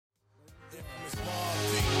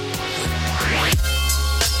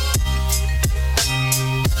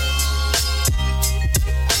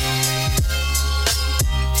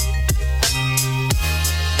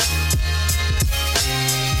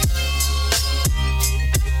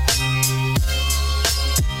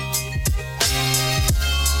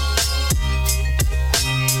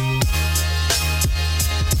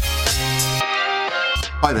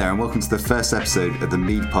Hi there and welcome to the first episode of the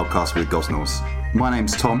Mead podcast with Gosnells. My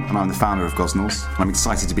name's Tom and I'm the founder of Gosnells. I'm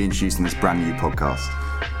excited to be introducing this brand new podcast.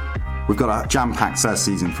 We've got a jam-packed first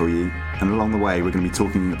season for you, and along the way we're going to be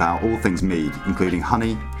talking about all things mead, including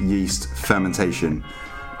honey, yeast, fermentation,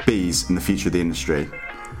 bees and the future of the industry.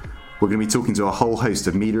 We're going to be talking to a whole host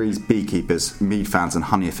of meaderies, beekeepers, mead fans and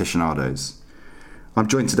honey aficionados. I'm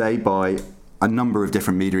joined today by a number of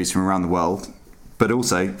different meaderies from around the world, but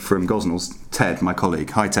also from Gosnells, Ted, my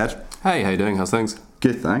colleague. Hi Ted. Hey, how you doing? How's things?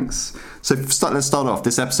 Good, thanks. So let's start off.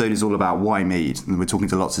 This episode is all about why mead, and we're talking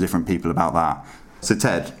to lots of different people about that. So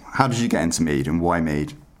Ted, how did you get into mead and why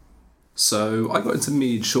mead? So I got into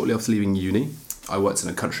mead shortly after leaving uni. I worked in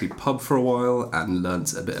a country pub for a while and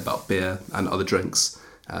learnt a bit about beer and other drinks,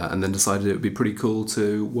 and then decided it would be pretty cool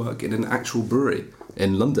to work in an actual brewery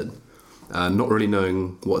in London. Not really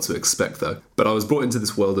knowing what to expect though. But I was brought into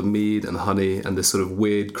this world of mead and honey and this sort of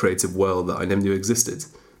weird creative world that I never knew existed,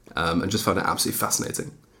 and just found it absolutely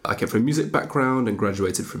fascinating. I came from a music background and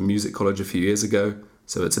graduated from music college a few years ago,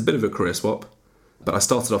 so it's a bit of a career swap. But I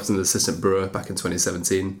started off as an assistant brewer back in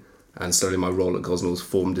 2017, and slowly my role at Gosnells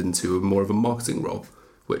formed into more of a marketing role,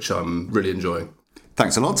 which I'm really enjoying.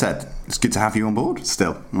 Thanks a lot, Ted. It's good to have you on board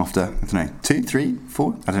still, after, 2, 3,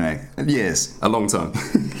 4, years. A long time.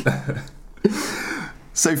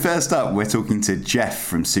 So first up, we're talking to Jeff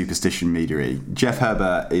from Superstition Meadery. Jeff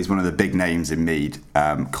Herbert is one of the big names in mead,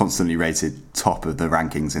 constantly rated top of the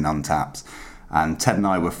rankings in Untapped. And Ted and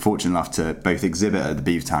I were fortunate enough to both exhibit at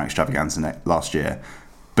the Beavertown Extravaganza last year,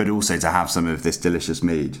 but also to have some of this delicious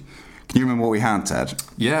mead. Can you remember what we had, Ted?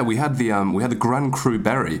 Yeah, we had the Grand Cru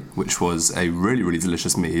Berry, which was a really, really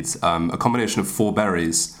delicious mead, a combination of 4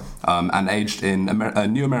 berries, and aged in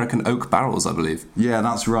New American oak barrels, I believe. Yeah,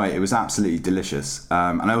 that's right. It was absolutely delicious.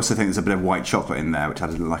 And I also think there's a bit of white chocolate in there, which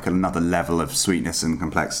had like another level of sweetness and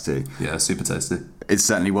complexity. Yeah, super tasty. It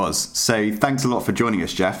certainly was. So thanks a lot for joining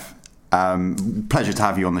us, Jeff. Pleasure to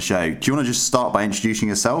have you on the show. Do you want to just start by introducing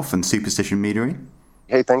yourself and Superstition Meadery?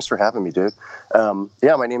 Hey, thanks for having me, dude.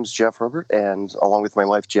 My name's Jeff Herbert, and along with my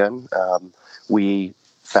wife, Jen, we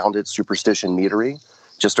founded Superstition Meadery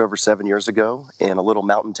just over 7 years ago in a little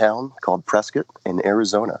mountain town called Prescott in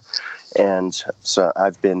Arizona. And so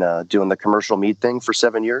I've been doing the commercial mead thing for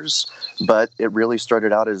 7 years, but it really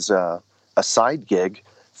started out as a side gig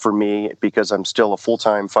for me because I'm still a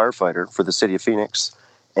full-time firefighter for the city of Phoenix.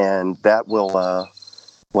 And that will,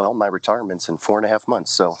 my retirement's in 4.5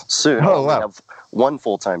 months. So soon I'll have one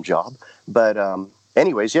full-time job. But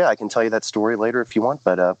anyways, I can tell you that story later if you want.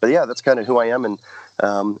 But yeah, that's kind of who I am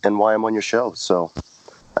and why I'm on your show. So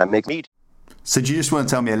I make mead. So do you just want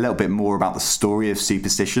to tell me a little bit more about the story of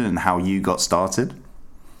Superstition and how you got started?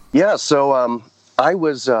 Yeah, so I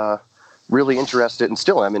was really interested, and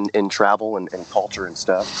still am, in travel and culture and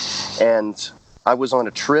stuff. And I was on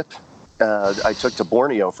a trip I took to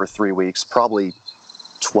Borneo for 3 weeks, probably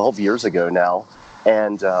 12 years ago now.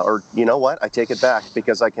 And, or you know what, I take it back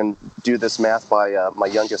because I can do this math by my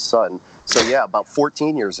youngest son. So yeah, about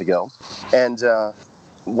 14 years ago. And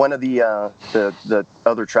one of the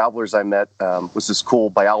other travelers I met was this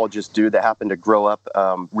cool biologist dude that happened to grow up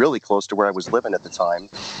really close to where I was living at the time,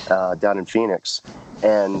 down in Phoenix.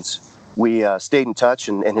 And we stayed in touch,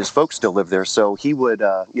 and his folks still live there. So he would,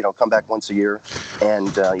 come back once a year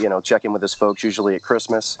and, check in with his folks, usually at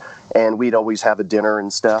Christmas. And we'd always have a dinner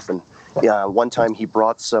and stuff. And one time he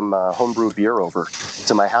brought some homebrew beer over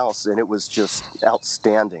to my house, and it was just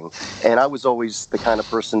outstanding. And I was always the kind of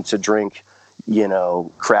person to drink,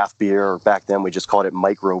 craft beer, or back then we just called it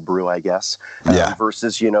microbrew, I guess,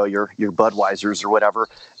 versus, your Budweisers or whatever.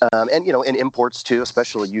 And imports too,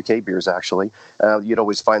 especially UK beers, actually. You'd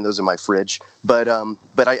always find those in my fridge. But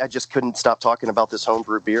I just couldn't stop talking about this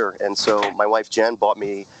homebrew beer. And so my wife, Jen, bought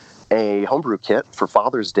me a homebrew kit for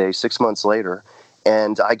Father's Day 6 months later.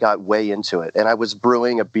 And I got way into it. And I was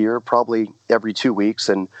brewing a beer probably every 2 weeks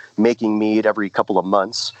and making mead every couple of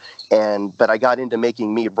months. But I got into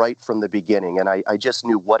making mead right from the beginning. And I just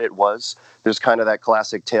knew what it was. There's kind of that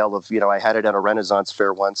classic tale of, I had it at a Renaissance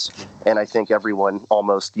fair once. And I think everyone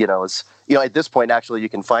almost, is, at this point, actually, you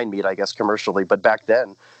can find mead, I guess, commercially. But back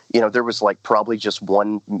then, there was like probably just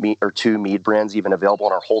 1 or 2 mead brands even available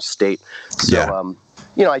in our whole state. So,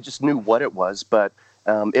 I just knew what it was. But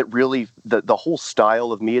it really, the whole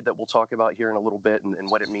style of mead that we'll talk about here in a little bit and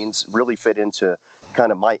what it means really fit into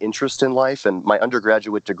kind of my interest in life. And my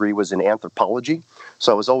undergraduate degree was in anthropology.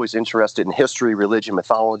 So I was always interested in history, religion,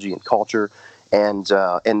 mythology, and culture. And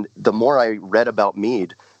the more I read about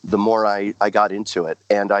mead, the more I got into it.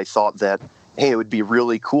 And I thought that, hey, it would be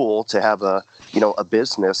really cool to have a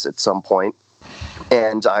business at some point.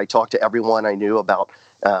 And I talked to everyone I knew about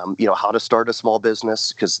how to start a small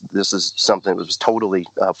business, because this is something that was totally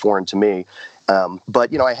foreign to me.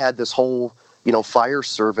 But I had this whole fire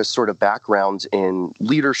service sort of background in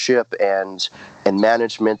leadership and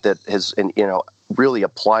management that has, really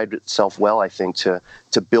applied itself well, I think, to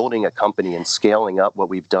building a company and scaling up what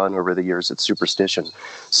we've done over the years at Superstition.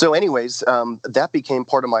 So anyways, that became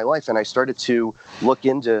part of my life, and I started to look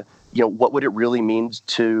into, what would it really mean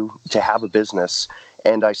to have a business.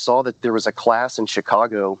 And I saw that there was a class in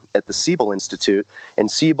Chicago at the Siebel Institute,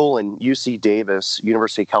 and Siebel and UC Davis,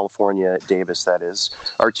 University of California, Davis, that is,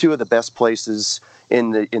 are two of the best places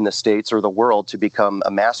in the States or the world to become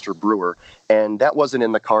a master brewer. And that wasn't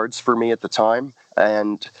in the cards for me at the time.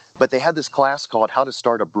 But they had this class called How to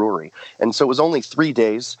Start a Brewery. And so it was only 3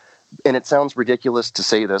 days. And it sounds ridiculous to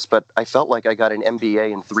say this, but I felt like I got an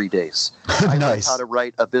MBA in 3 days. I learned how to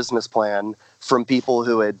write a business plan from people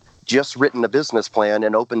who had just written a business plan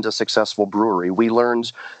and opened a successful brewery. We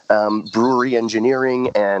learned brewery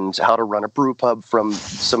engineering and how to run a brew pub from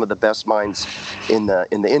some of the best minds in the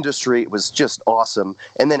industry. It was just awesome.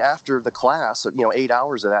 And then after the class, 8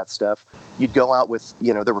 hours of that stuff, you'd go out with,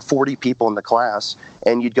 there were 40 people in the class,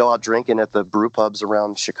 and you'd go out drinking at the brew pubs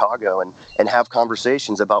around Chicago and have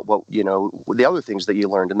conversations about what, the other things that you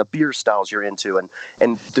learned and the beer styles you're into.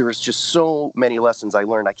 And there was just so many lessons I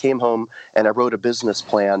learned. I came home and I wrote a business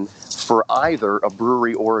plan for either a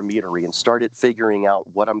brewery or a meadery and started figuring out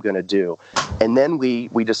what I'm going to do. And then we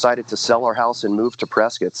decided to sell our house and move to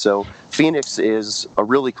Prescott. So Phoenix is a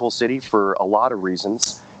really cool city for a lot of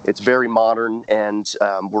reasons. It's very modern, and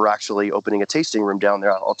we're actually opening a tasting room down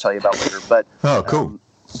there I'll tell you about later. But cool.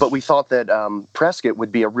 But we thought that Prescott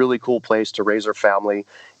would be a really cool place to raise our family.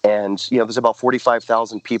 And, there's about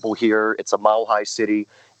 45,000 people here. It's a mile-high city.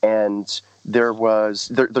 And there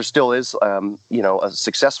still is, a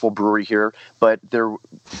successful brewery here, but there,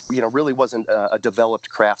 really wasn't a developed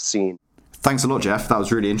craft scene. Thanks a lot, Jeff. That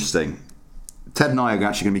was really interesting. Ted and I are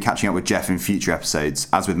actually going to be catching up with Jeff in future episodes,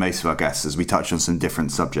 as with most of our guests, as we touch on some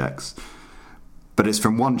different subjects. But it's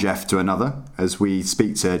from one Jeff to another, as we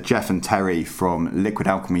speak to Jeff and Terry from Liquid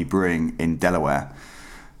Alchemy Brewing in Delaware.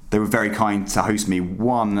 They were very kind to host me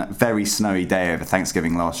one very snowy day over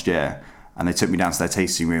Thanksgiving last year, and they took me down to their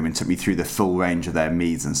tasting room and took me through the full range of their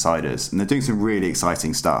meads and ciders, and they're doing some really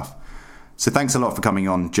exciting stuff. So thanks a lot for coming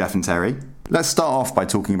on, Jeff and Terry. Let's start off by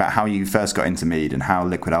talking about how you first got into mead and how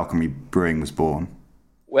Liquid Alchemy Brewing was born.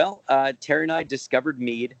 Well, Terry and I discovered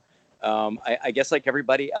mead, I guess like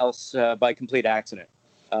everybody else, by complete accident.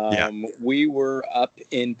 We were up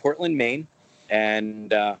in Portland, Maine,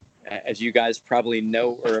 and as you guys probably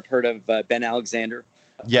know or have heard of Ben Alexander,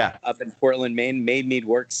 up in Portland, Maine, made Mead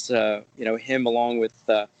Works, him along with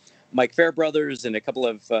Mike Fairbrothers and a couple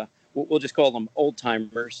of, we'll just call them old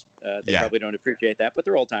timers. They probably don't appreciate that, but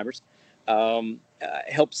they're old timers.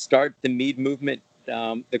 Helped start the mead movement,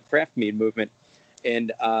 the craft mead movement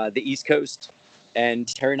in the East Coast. And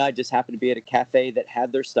Terry and I just happened to be at a cafe that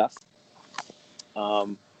had their stuff.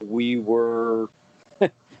 We were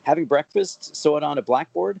having breakfast, saw it on a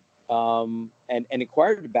blackboard, and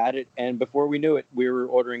inquired about it. And before we knew it, we were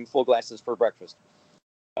ordering full glasses for breakfast.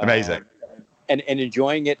 Amazing. And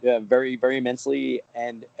enjoying it very, very immensely.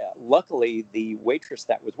 And luckily, the waitress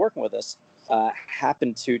that was working with us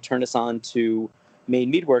happened to turn us on to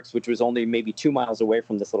Maine Mead Works, which was only maybe 2 miles away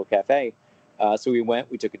from this little cafe. So we went,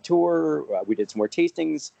 we took a tour, we did some more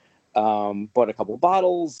tastings, bought a couple of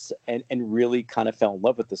bottles, and really kind of fell in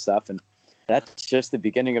love with the stuff. And that's just the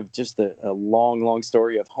beginning of just a long, long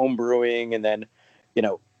story of home brewing, and then,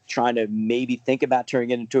 trying to maybe think about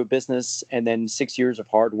turning it into a business, and then 6 years of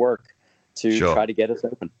hard work to try to get us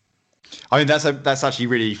open. I mean, that's actually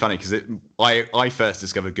really funny because I first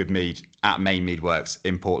discovered good mead at Maine Mead Works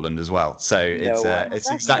in Portland as well. So it's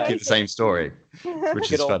exactly the same story,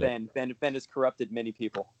 which is funny. Ben has corrupted many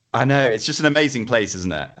people. I know, it's just an amazing place,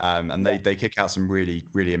 isn't it? And they kick out some really,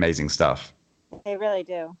 really amazing stuff. They really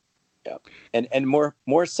do. Yeah, and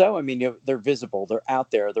more so. I mean, they're visible. They're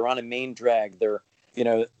out there. They're on a main drag. They're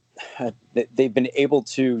they've been able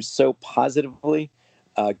to so positively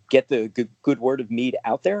get the good word of mead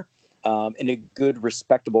out there. In a good,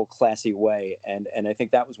 respectable, classy way. And I think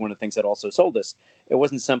that was one of the things that also sold us. It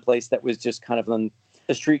wasn't someplace that was just kind of on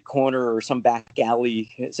a street corner or some back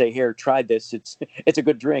alley, say, here, try this. It's a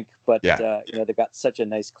good drink. But, they've got such a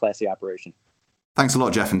nice, classy operation. Thanks a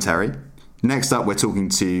lot, Jeff and Terry. Next up, we're talking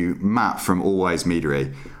to Matt from Always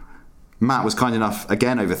Meadery. Matt was kind enough,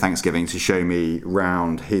 again, over Thanksgiving to show me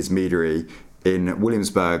around his meadery in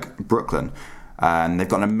Williamsburg, Brooklyn. And they've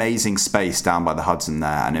got an amazing space down by the Hudson there,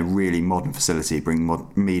 and a really modern facility, bringing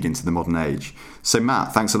Mead into the modern age. So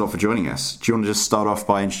Matt, thanks a lot for joining us. Do you want to just start off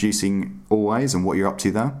by introducing Always and what you're up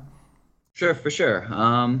to there? Sure, for sure.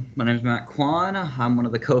 My name is Matt Kwan. I'm one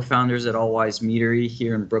of the co-founders at Always Meadery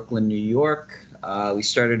here in Brooklyn, New York. We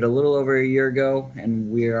started a little over a year ago, and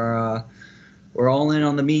we're all in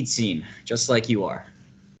on the mead scene, just like you are.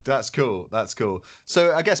 That's cool.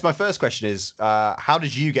 So I guess my first question is, how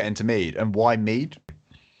did you get into mead, and why mead?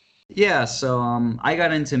 Yeah, so I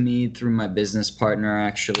got into mead through my business partner,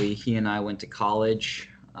 actually. He and I went to college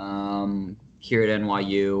here at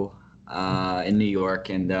NYU in New York,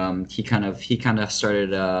 and he kind of started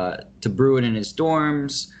to brew it in his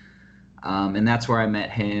dorms, and that's where I met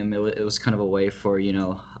him. It was kind of a way for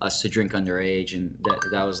us to drink underage, and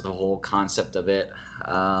that was the whole concept of it.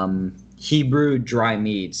 He brewed dry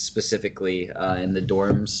meads specifically in the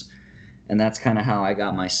dorms, and that's kind of how I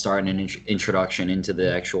got my start and introduction into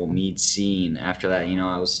the actual mead scene. After that,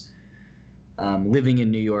 I was living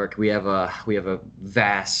in New York. We have a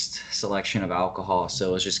vast selection of alcohol, so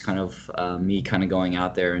it was just kind of me kind of going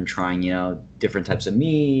out there and trying different types of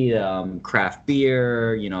mead, craft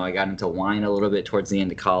beer. I got into wine a little bit towards the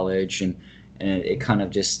end of college, and it kind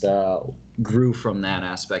of just grew from that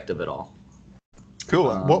aspect of it all.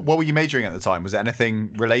 Cool. What were you majoring at the time? Was it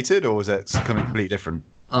anything related, or was it something completely different?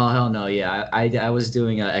 Oh, hell no. Yeah, I was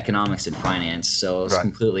doing economics and finance, so it was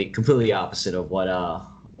completely opposite of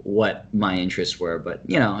what my interests were. But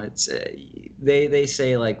it's they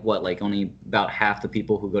say like only about half the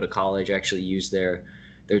people who go to college actually use their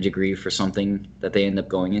degree for something that they end up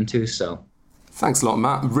going into. So thanks a lot,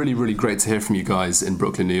 Matt. Really, really great to hear from you guys in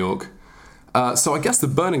Brooklyn, New York. So I guess the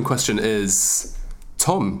burning question is,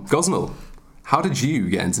 Tom Gosnell, how did you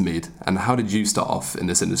get into mead, and how did you start off in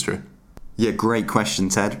this industry? Yeah, great question,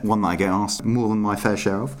 Ted. One that I get asked more than my fair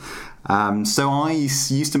share of. So I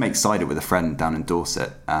used to make cider with a friend down in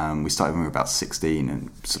Dorset. We started when we were about 16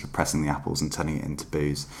 and sort of pressing the apples and turning it into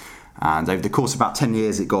booze. And over the course of about 10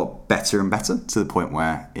 years, it got better and better to the point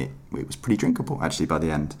where it was pretty drinkable, actually, by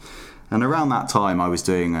the end. And around that time, I was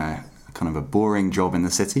doing a kind of a boring job in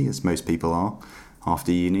the city, as most people are,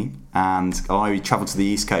 after uni, and I travelled to the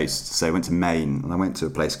East Coast, so I went to Maine, and I went to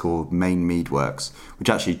a place called Maine Mead Works, which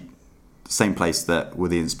actually the same place that were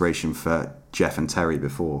the inspiration for Jeff and Terry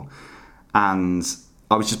before, and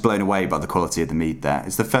I was just blown away by the quality of the mead there.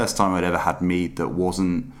 It's the first time I'd ever had mead that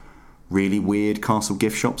wasn't really weird castle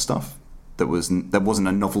gift shop stuff, that wasn't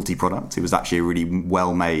a novelty product. It was actually a really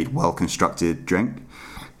well-made, well-constructed drink.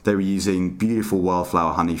 They were using beautiful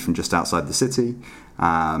wildflower honey from just outside the city,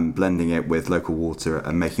 blending it with local water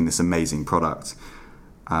and making this amazing product.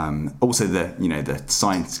 Also, the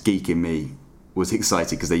science geek in me was excited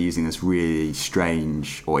because they're using this really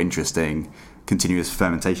strange or interesting continuous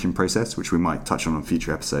fermentation process, which we might touch on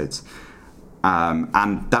future episodes.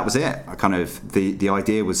 And that was it. The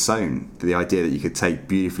idea was sown. The idea that you could take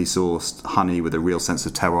beautifully sourced honey with a real sense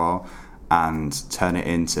of terroir and turn it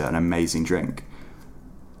into an amazing drink.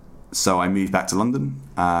 So I moved back to London,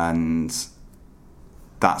 and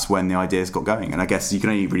that's when the ideas got going. And I guess you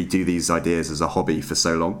can only really do these ideas as a hobby for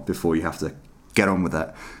so long before you have to get on with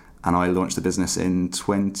it. And I launched the business in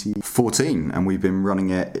 2014, and we've been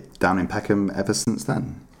running it down in Peckham ever since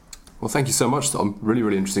then. Well, thank you so much, Tom. Really,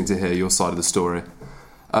 really interesting to hear your side of the story.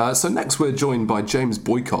 So next we're joined by James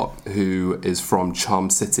Boycott, who is from Charm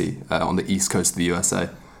City on the east coast of the USA.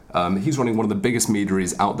 He's running one of the biggest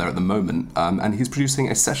meaderies out there at the moment, and he's producing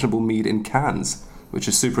a sessionable mead in cans, which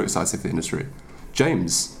is super exciting for the industry.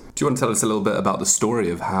 James, do you want to tell us a little bit about the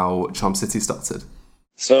story of how Charm City started?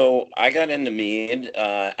 So I got into mead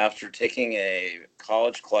after taking a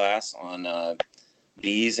college class on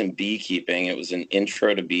bees and beekeeping. It was an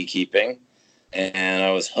intro to beekeeping, and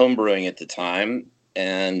I was homebrewing at the time,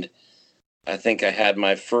 and I think I had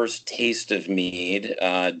my first taste of mead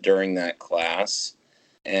during that class,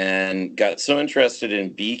 and got so interested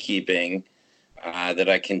in beekeeping that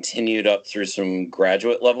I continued up through some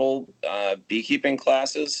graduate level beekeeping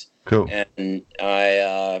classes. Cool. And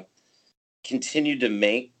I continued to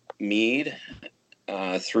make mead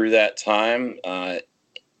through that time.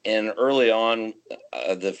 And early on,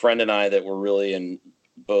 the friend and I that were really in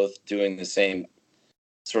both doing the same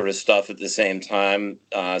sort of stuff at the same time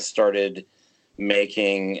started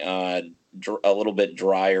making a little bit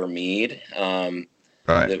drier mead.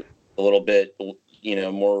 Right. A little bit,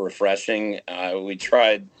 more refreshing. We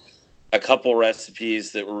tried a couple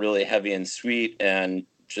recipes that were really heavy and sweet, and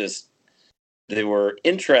just they were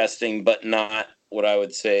interesting, but not what I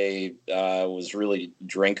would say was really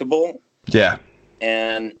drinkable. Yeah.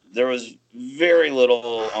 And there was very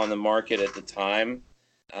little on the market at the time.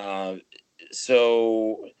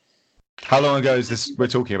 So how long ago is this we're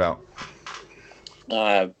talking about?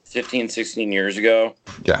 15, 16 years ago.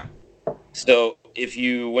 Yeah. So if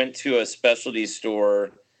you went to a specialty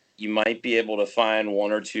store, you might be able to find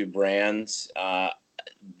one or two brands that,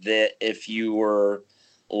 if you were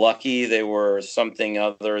lucky, they were something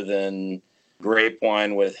other than grape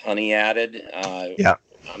wine with honey added. Yeah.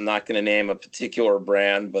 I'm not going to name a particular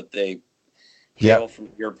brand, but they hail from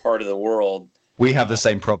your part of the world. We have the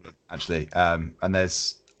same problem, actually. And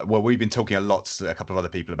we've been talking a lot to a couple of other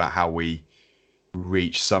people about how we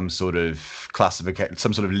reach some sort of classification,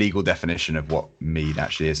 some sort of legal definition of what mead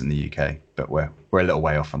actually is in the UK, but we're a little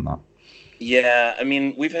way off on that. Yeah, I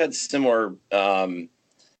mean, we've had similar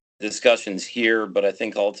discussions here, but I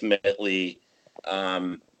think ultimately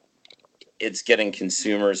it's getting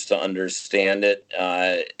consumers to understand it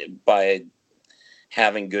by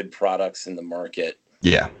having good products in the market.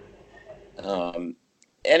 Yeah.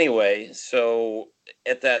 Anyway, so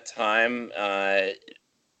at that time,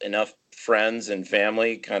 enough friends and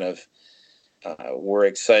family kind of were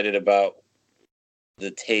excited about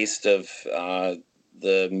the taste of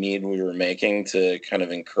the mead we were making to kind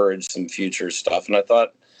of encourage some future stuff. And I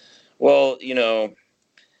thought, well,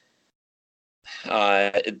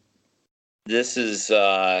 this is,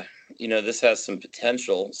 this has some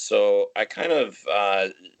potential. So I kind of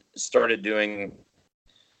started doing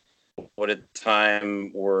what at the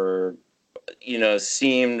time were,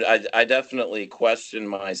 seemed, I definitely questioned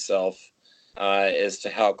myself as to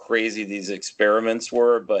how crazy these experiments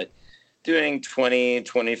were, but doing 20,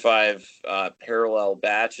 25 parallel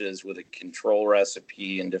batches with a control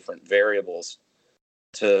recipe and different variables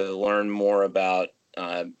to learn more about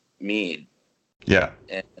mead. Yeah.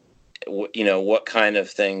 And, what kind of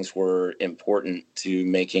things were important to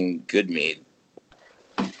making good mead.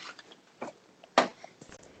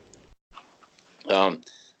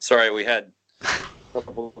 Sorry, we had a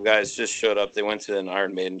couple of guys just showed up. They went to an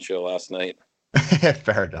Iron Maiden show last night.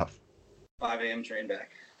 Fair enough. 5 a.m. train back.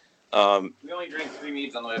 We only drank 3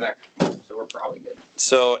 meads on the way back, so we're probably good.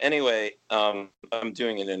 So anyway, I'm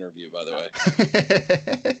doing an interview, by the way.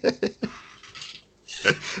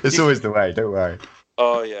 It's always the way, don't worry.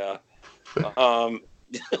 Oh, yeah.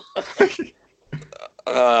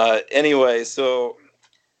 Anyway, so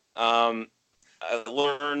I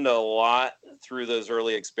learned a lot through those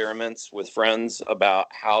early experiments with friends about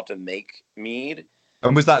how to make mead.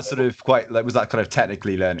 And was that sort of was that kind of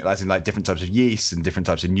technically learning, as in like different types of yeast and different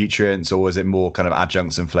types of nutrients, or was it more kind of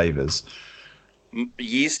adjuncts and flavors?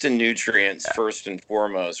 Yeast and nutrients, first and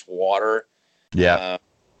foremost. Water. Yeah.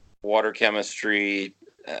 Water chemistry,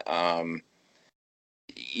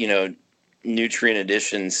 nutrient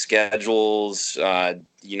addition schedules. Do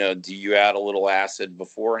you add a little acid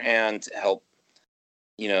beforehand to help,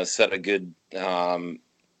 set a good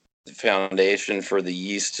foundation for the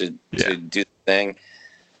yeast to do the thing?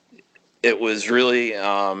 It was really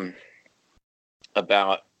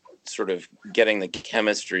about sort of getting the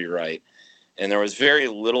chemistry right. And there was very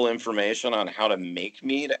little information on how to make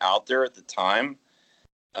mead out there at the time.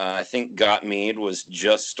 I think Got Mead was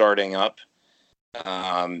just starting up.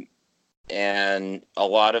 And a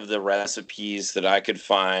lot of the recipes that I could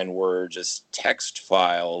find were just text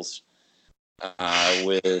files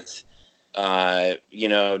with,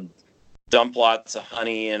 dump lots of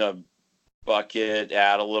honey in a bucket,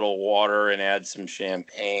 add a little water, and add some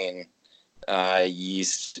champagne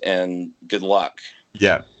yeast, and good luck.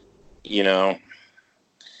 Yeah.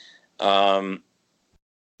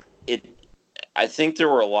 I think there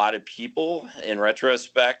were a lot of people in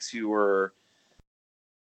retrospect who were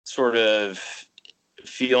sort of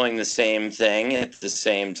feeling the same thing at the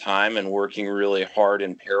same time and working really hard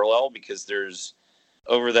in parallel, because there's,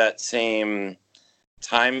 over that same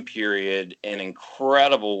time period, an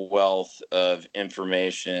incredible wealth of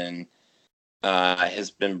information has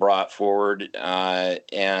been brought forward,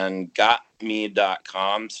 and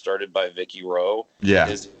gotmead.com, started by Vicky Rowe,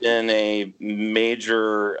 has been a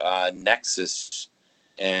major nexus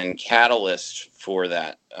and catalyst for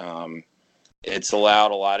that. It's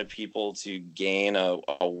allowed a lot of people to gain a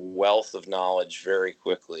wealth of knowledge very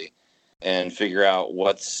quickly and figure out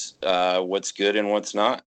what's good and what's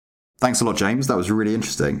not. Thanks a lot, James. That was really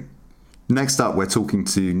interesting. Next up, we're talking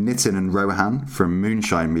to Nitin and Rohan from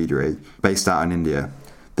Moonshine Meadery, based out in India.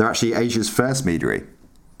 They're actually Asia's first meadery.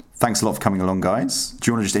 Thanks a lot for coming along, guys. Do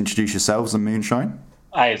you want to just introduce yourselves and Moonshine?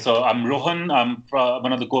 Hi, so I'm Rohan. I'm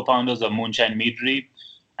one of the co-founders of Moonshine Meadery,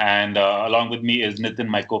 and along with me is Nitin,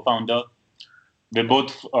 my co-founder. We're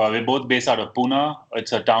both based out of Pune.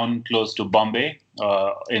 It's a town close to Bombay,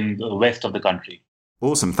 in the west of the country.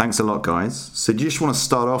 Awesome, thanks a lot, guys. So do you just want to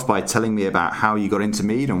start off by telling me about how you got into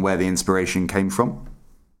Mead and where the inspiration came from?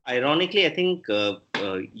 Ironically, I think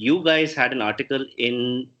you guys had an article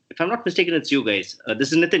in, if I'm not mistaken, it's you guys.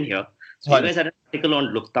 This is Nitin here. So you guys had an article on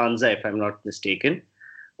Lufthansa, if I'm not mistaken,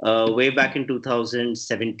 way back in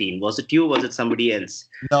 2017. Was it you or was it somebody else?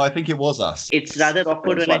 No, I think it was us. It's rather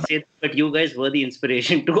awkward when I say that, but you guys were the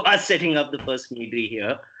inspiration to us setting up the first Meadery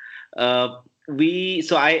here.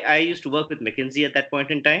 I used to work with McKinsey at that point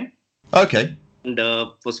in time. Okay. And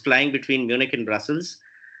was flying between Munich and Brussels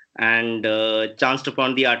and chanced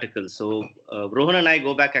upon the article. So Rohan and I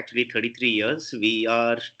go back actually 33 years. We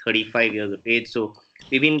are 35 years of age. So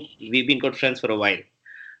we've been good friends for a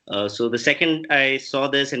while. So the second I saw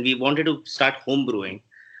this and we wanted to start home brewing,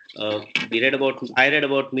 I read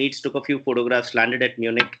about Meads, took a few photographs, landed at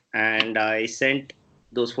Munich, and I sent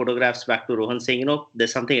those photographs back to Rohan saying,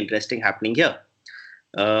 there's something interesting happening here.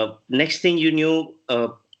 Next thing you knew,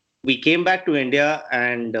 we came back to India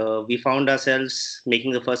and we found ourselves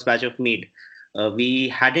making the first batch of Mead. We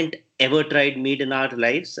hadn't ever tried Mead in our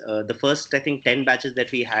lives. The first, I think, 10 batches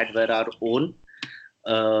that we had were our own.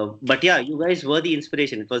 But yeah, you guys were the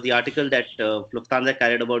inspiration. It was the article that Lufthansa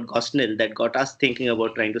carried about Gosnell that got us thinking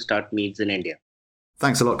about trying to start Meads in India.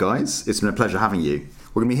 Thanks a lot, guys. It's been a pleasure having you.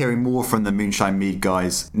 We're going to be hearing more from the Moonshine Mead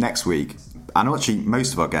guys next week, and actually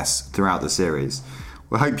most of our guests throughout the series.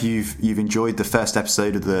 We hope you've enjoyed the first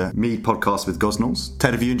episode of the Mead podcast with Gosnells.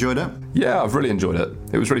 Ted, have you enjoyed it? Yeah, I've really enjoyed it.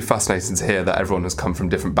 It was really fascinating to hear that everyone has come from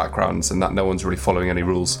different backgrounds and that no one's really following any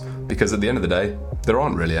rules, because at the end of the day, there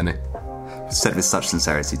aren't really any. Said with such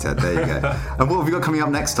sincerity, Ted. There you go. And what have we got coming up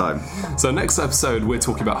next time? So next episode, we're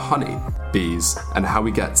talking about honey, bees, and how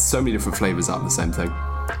we get so many different flavours out of the same thing.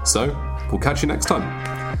 So, we'll catch you next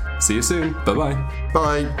time. See you soon. Bye-bye.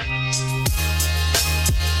 Bye.